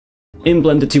In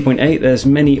Blender 2.8 there's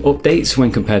many updates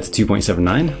when compared to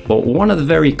 2.79, but one of the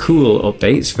very cool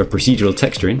updates for procedural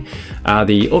texturing are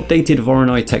the updated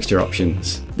Voronoi texture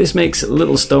options. This makes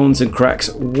little stones and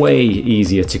cracks way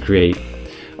easier to create.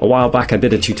 A while back I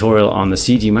did a tutorial on the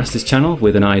CG Masters channel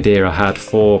with an idea I had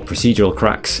for procedural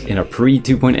cracks in a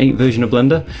pre-2.8 version of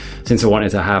Blender. Since I wanted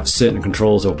to have certain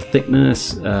controls over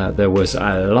thickness, there was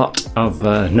a lot of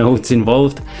nodes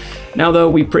involved. Now though,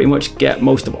 we pretty much get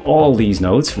most of all these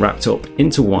nodes wrapped up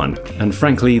into one, and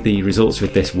frankly the results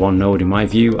with this one node in my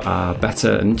view are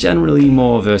better and generally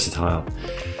more versatile.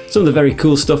 Some of the very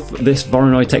cool stuff this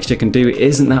Voronoi texture can do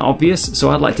isn't that obvious,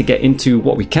 so I'd like to get into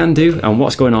what we can do and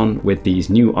what's going on with these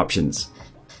new options.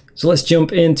 So let's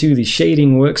jump into the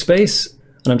shading workspace,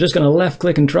 and I'm just going to left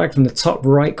click and drag from the top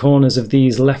right corners of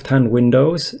these left hand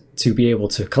windows to be able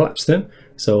to collapse them.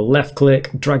 So left click,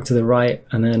 drag to the right,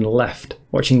 and then left.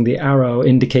 Watching the arrow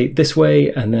indicate this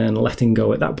way and then letting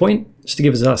go at that point, just to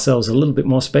give ourselves a little bit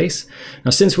more space.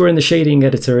 Now since we're in the shading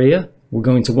editor here, we're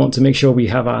going to want to make sure we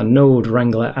have our Node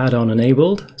Wrangler add-on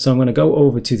enabled. So I'm going to go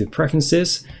over to the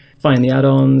preferences, find the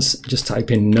add-ons, just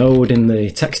type in Node in the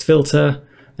text filter,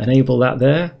 enable that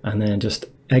there, and then just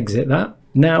exit that.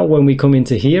 Now when we come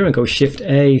into here and go Shift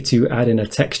A to add in a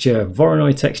texture,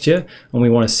 Voronoi texture, and we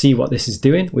want to see what this is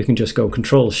doing, we can just go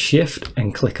Control Shift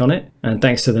and click on it. And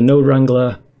thanks to the Node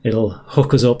Wrangler, it'll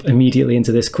hook us up immediately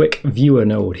into this quick viewer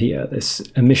node here, this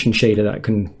emission shader that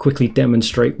can quickly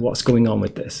demonstrate what's going on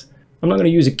with this. I'm not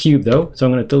going to use a cube though, so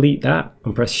I'm going to delete that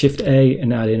and press Shift A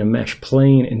and add in a mesh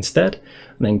plane instead,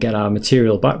 and then get our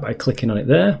material back by clicking on it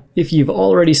there. If you've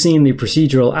already seen the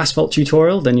procedural asphalt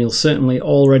tutorial, then you'll certainly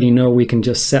already know we can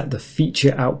just set the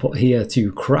feature output here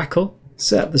to crackle,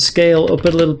 set the scale up a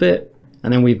little bit,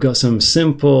 and then we've got some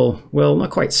simple, well, not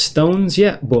quite stones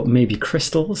yet, but maybe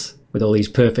crystals with all these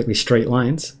perfectly straight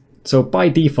lines. So by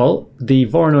default, the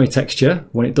Voronoi texture,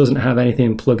 when it doesn't have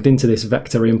anything plugged into this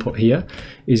vector input here,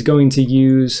 is going to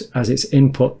use as its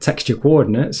input texture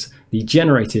coordinates, the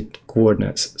generated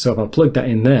coordinates. So if I plug that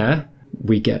in there,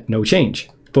 we get no change.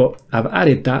 But I've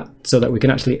added that so that we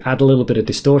can actually add a little bit of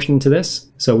distortion to this.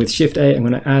 So with Shift A, I'm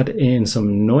going to add in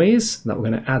some noise that we're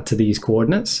going to add to these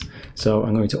coordinates. So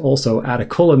I'm going to also add a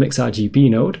color mix RGB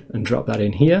node and drop that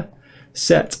in here.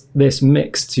 Set this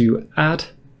mix to add,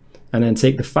 and then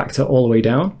take the factor all the way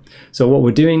down. So what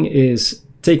we're doing is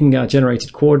taking our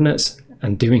generated coordinates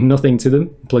and doing nothing to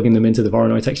them, plugging them into the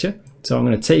Voronoi texture. So I'm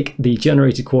going to take the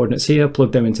generated coordinates here,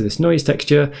 plug them into this noise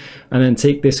texture, and then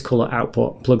take this color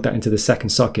output, plug that into the second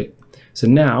socket. So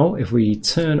now if we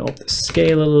turn up the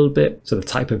scale a little bit, so the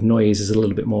type of noise is a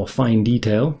little bit more fine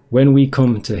detail, when we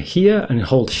come to here and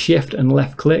hold Shift and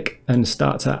left click and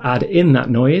start to add in that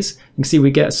noise, you can see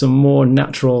we get some more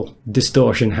natural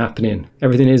distortion happening.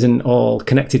 Everything isn't all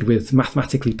connected with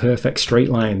mathematically perfect straight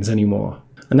lines anymore.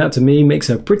 And that to me makes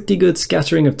a pretty good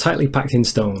scattering of tightly packed in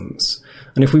stones.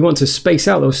 And if we want to space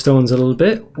out those stones a little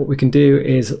bit, what we can do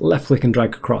is left click and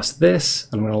drag across this.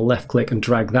 And I'm going to left click and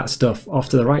drag that stuff off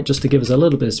to the right just to give us a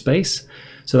little bit of space,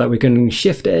 so that we can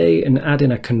Shift A and add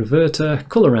in a converter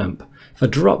color ramp. If I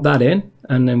drop that in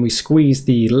and then we squeeze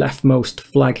the leftmost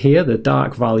flag here, the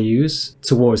dark values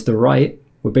towards the right,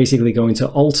 we're basically going to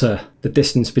alter the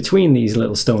distance between these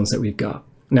little stones that we've got.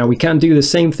 Now we can do the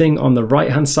same thing on the right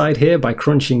hand side here by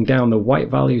crunching down the white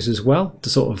values as well to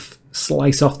sort of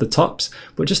slice off the tops,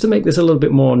 but just to make this a little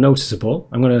bit more noticeable,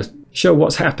 I'm going to show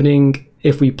what's happening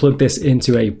if we plug this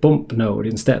into a bump node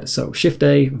instead. So Shift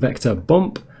A, vector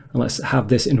bump, and let's have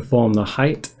this inform the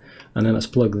height, and then let's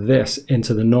plug this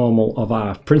into the normal of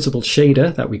our principled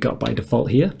shader that we got by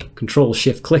default here. Control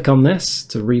Shift click on this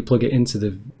to replug it into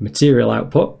the material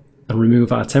output and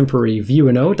remove our temporary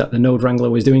viewer node that the Node Wrangler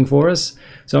was doing for us.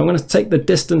 So I'm going to take the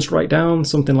distance right down,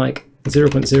 something like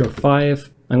 0.05.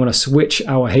 I'm going to switch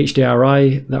our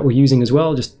HDRI that we're using as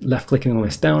well, just left clicking on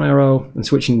this down arrow and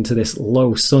switching to this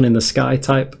low sun in the sky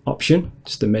type option,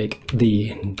 just to make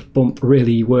the bump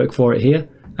really work for it here.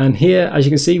 And here, as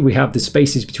you can see, we have the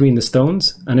spaces between the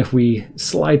stones. And if we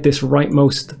slide this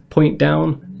rightmost point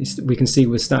down, we can see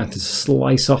we're starting to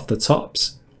slice off the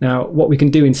tops. Now, what we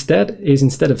can do instead is,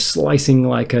 instead of slicing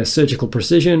like a surgical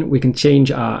precision, we can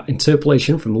change our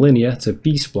interpolation from linear to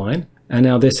B-spline. And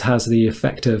now this has the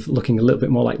effect of looking a little bit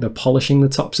more like they're polishing the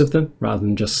tops of them rather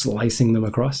than just slicing them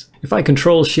across. If I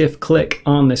Control Shift click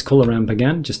on this color ramp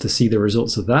again, just to see the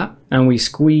results of that, and we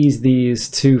squeeze these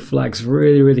two flags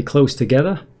really, really close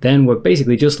together, then we're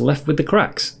basically just left with the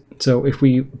cracks. So if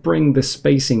we bring the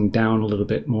spacing down a little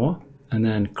bit more and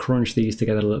then crunch these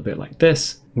together a little bit like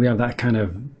this, we have that kind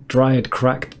of dried,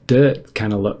 cracked dirt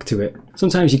kind of look to it.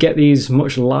 Sometimes you get these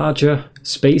much larger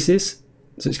spaces.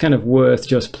 So it's kind of worth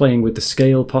just playing with the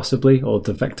scale possibly, or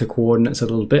the vector coordinates a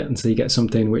little bit until you get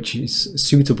something which is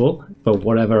suitable for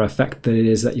whatever effect that it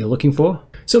is that you're looking for.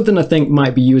 Something I think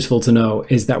might be useful to know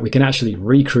is that we can actually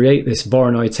recreate this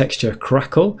Voronoi texture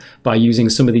crackle by using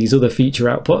some of these other feature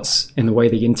outputs in the way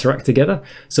they interact together.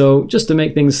 So just to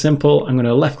make things simple, I'm going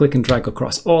to left click and drag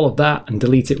across all of that and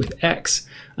delete it with X,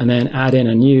 and then add in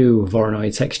a new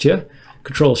Voronoi texture.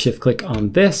 Control Shift click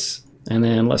on this, and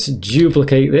then let's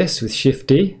duplicate this with Shift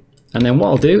D. And then what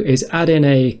I'll do is add in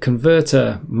a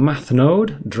converter math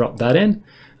node, drop that in,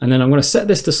 and then I'm going to set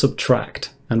this to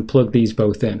subtract and plug these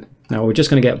both in. Now we're just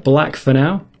going to get black for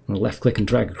now. Left click and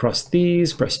drag across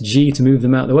these, press G to move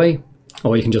them out of the way,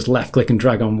 or you can just left click and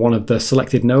drag on one of the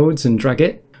selected nodes and drag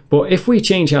it. But if we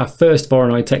change our first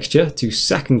Voronoi texture to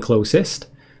second closest,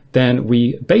 then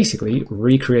we basically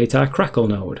recreate our crackle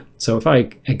node. So if I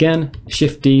again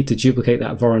Shift D to duplicate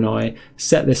that Voronoi,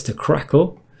 set this to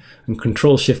crackle, and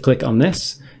Control Shift click on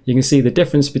this, you can see the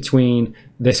difference between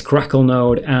this crackle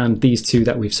node and these two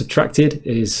that we've subtracted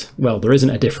is, well, there isn't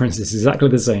a difference, it's exactly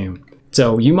the same.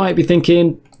 So you might be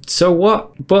thinking, so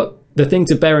what? But the thing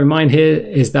to bear in mind here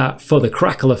is that for the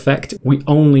crackle effect, we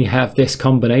only have this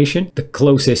combination, the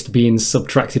closest being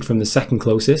subtracted from the second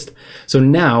closest. So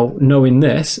now, knowing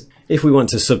this, if we want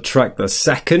to subtract the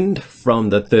second from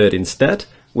the third instead,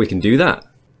 we can do that.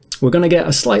 We're going to get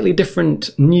a slightly different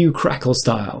new crackle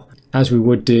style, as we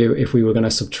would do if we were going to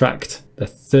subtract the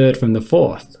third from the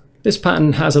fourth. This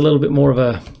pattern has a little bit more of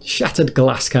a shattered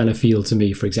glass kind of feel to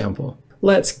me, for example.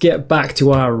 Let's get back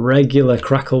to our regular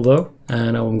crackle though,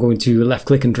 and I'm going to left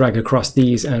click and drag across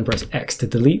these and press X to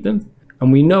delete them.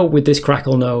 And we know with this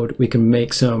crackle node we can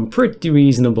make some pretty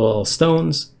reasonable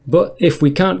stones, but if we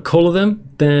can't color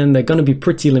them, then they're going to be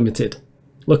pretty limited.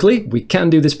 Luckily, we can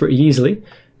do this pretty easily,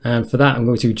 and for that I'm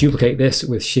going to duplicate this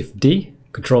with Shift D,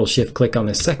 Control Shift click on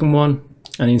this second one,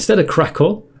 and instead of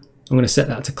crackle, I'm going to set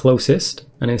that to closest,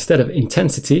 and instead of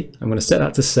intensity, I'm going to set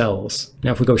that to cells.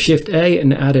 Now if we go Shift A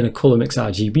and add in a color mix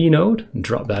RGB node and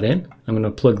drop that in, I'm going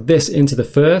to plug this into the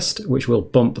first, which will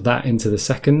bump that into the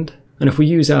second. And if we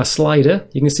use our slider,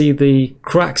 you can see the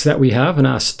cracks that we have in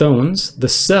our stones, the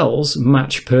cells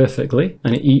match perfectly,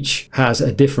 and each has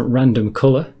a different random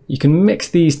color. You can mix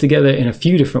these together in a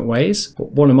few different ways,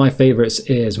 but one of my favorites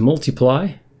is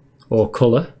multiply or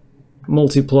color.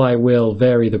 Multiply will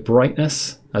vary the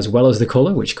brightness as well as the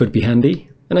color, which could be handy.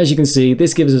 And as you can see,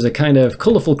 this gives us a kind of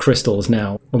colorful crystals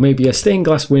now, or maybe a stained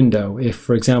glass window if,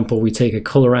 for example, we take a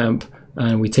color amp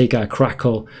and we take our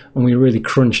crackle and we really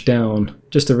crunch down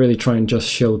just to really try and just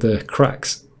show the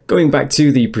cracks. Going back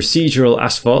to the procedural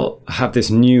asphalt, I have this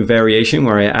new variation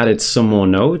where I added some more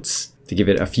nodes to give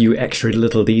it a few extra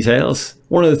little details.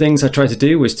 One of the things I tried to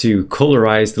do was to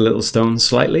colorize the little stones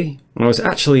slightly. And I was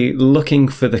actually looking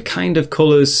for the kind of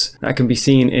colors that can be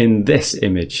seen in this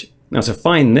image. Now to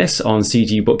find this on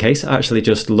CG Bookcase, I actually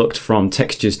just looked from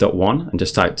textures.1 and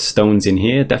just typed stones in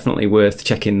here. Definitely worth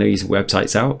checking these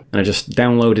websites out. And I just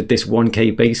downloaded this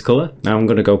 1K base color. Now I'm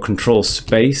going to go Control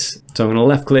Space. So I'm going to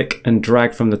left click and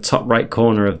drag from the top right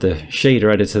corner of the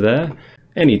shader editor there.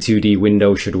 Any 2D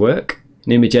window should work.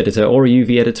 An image editor or a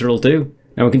UV editor will do.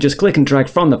 Now we can just click and drag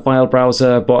from the file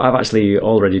browser, but I've actually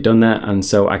already done that, and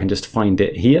so I can just find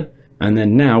it here. And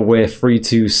then now we're free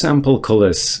to sample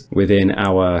colors within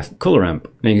our color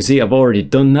amp. Now you can see I've already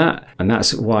done that, and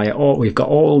that's why we've got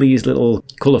all these little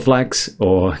color flags,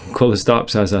 or color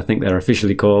stops as I think they're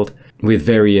officially called, with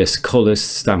various colors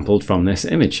sampled from this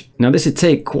image. Now this would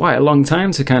take quite a long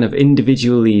time to kind of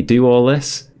individually do all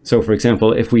this. So for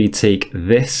example, if we take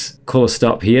this color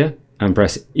stop here and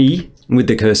press E, with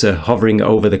the cursor hovering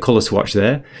over the color swatch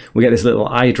there, we get this little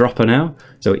eyedropper now.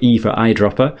 So E for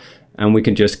eyedropper. And we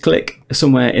can just click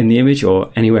somewhere in the image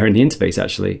or anywhere in the interface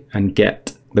actually and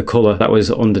get the color that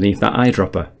was underneath that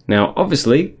eyedropper. Now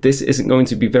obviously this isn't going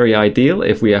to be very ideal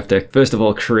if we have to first of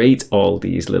all create all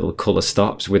these little color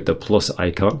stops with the plus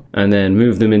icon and then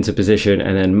move them into position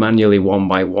and then manually one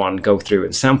by one go through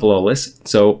and sample all this.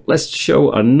 So let's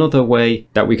show another way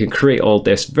that we can create all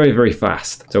this very, very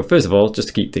fast. So first of all, just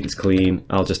to keep things clean,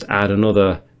 I'll just add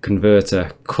another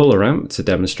converter color amp to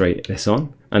demonstrate this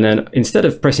on. And then instead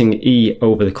of pressing E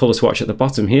over the color swatch at the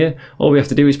bottom here, all we have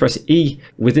to do is press E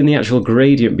within the actual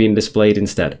gradient being displayed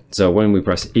instead. So when we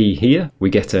press E here, we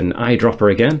get an eyedropper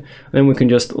again. Then we can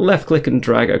just left click and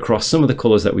drag across some of the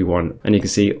colors that we want. And you can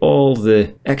see all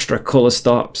the extra color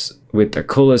stops with the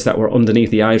colors that were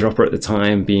underneath the eyedropper at the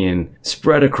time being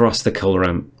spread across the color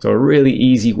ramp. So a really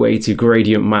easy way to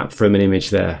gradient map from an image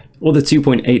there. All the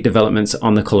 2.8 developments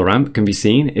on the color ramp can be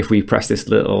seen if we press this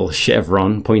little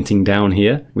chevron pointing down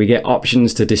here. We get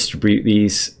options to distribute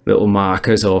these little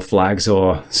markers or flags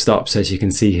or stops, as you can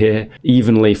see here,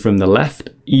 evenly from the left,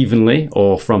 evenly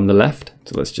or from the left.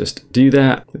 So let's just do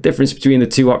that. The difference between the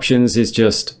two options is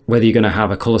just whether you're going to have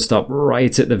a color stop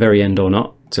right at the very end or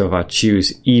not. So if I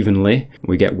choose evenly,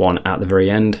 we get one at the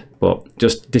very end, but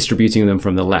just distributing them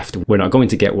from the left, we're not going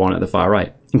to get one at the far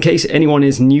right. In case anyone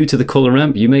is new to the color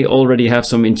ramp, you may already have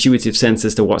some intuitive sense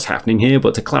as to what's happening here,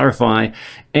 but to clarify,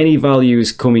 any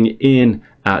values coming in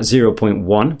at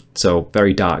 0.1, so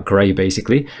very dark gray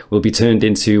basically, will be turned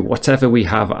into whatever we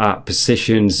have at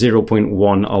position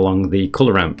 0.1 along the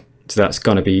color ramp. So that's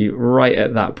going to be right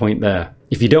at that point there.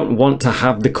 If you don't want to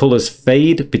have the colors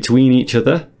fade between each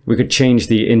other, we could change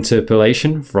the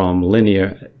interpolation from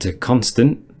linear to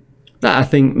constant. That, I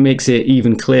think, makes it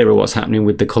even clearer what's happening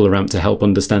with the color ramp to help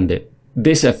understand it.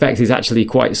 This effect is actually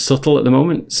quite subtle at the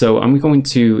moment, so I'm going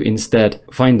to instead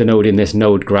find the node in this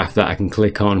node graph that I can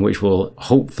click on, which will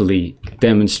hopefully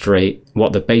demonstrate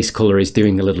what the base color is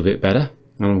doing a little bit better.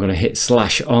 And I'm going to hit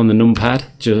slash on the numpad,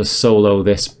 just solo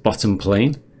this bottom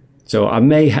plane. So I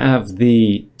may have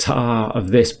the tar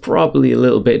of this probably a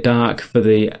little bit dark for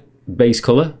the base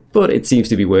color, but it seems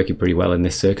to be working pretty well in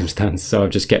this circumstance, so I've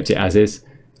just kept it as is.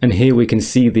 And here we can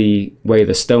see the way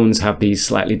the stones have these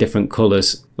slightly different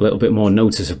colors a little bit more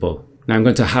noticeable. Now I'm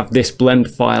going to have this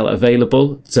blend file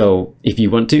available, so if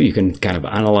you want to, you can kind of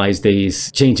analyze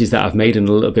these changes that I've made in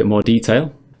a little bit more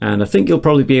detail. And I think you'll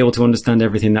probably be able to understand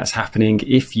everything that's happening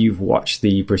if you've watched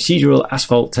the procedural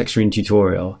asphalt texturing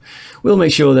tutorial. We'll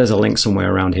make sure there's a link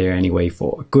somewhere around here anyway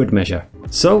for good measure.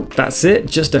 So that's it,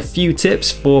 just a few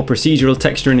tips for procedural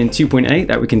texturing in 2.8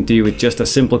 that we can do with just a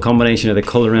simple combination of the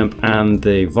color ramp and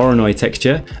the Voronoi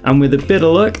texture. And with a bit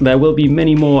of luck, there will be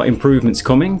many more improvements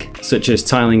coming, such as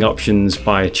tiling options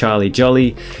by Charlie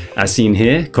Jolly, as seen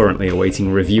here, currently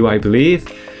awaiting review I believe.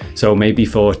 So maybe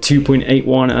for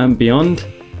 2.81 and beyond.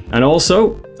 And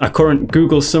also, a current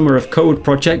Google Summer of Code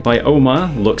project by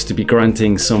Omar looks to be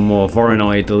granting some more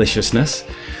Voronoi deliciousness.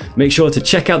 Make sure to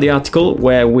check out the article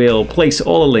where we'll place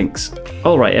all the links.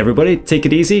 Alright everybody, take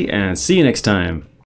it easy and see you next time.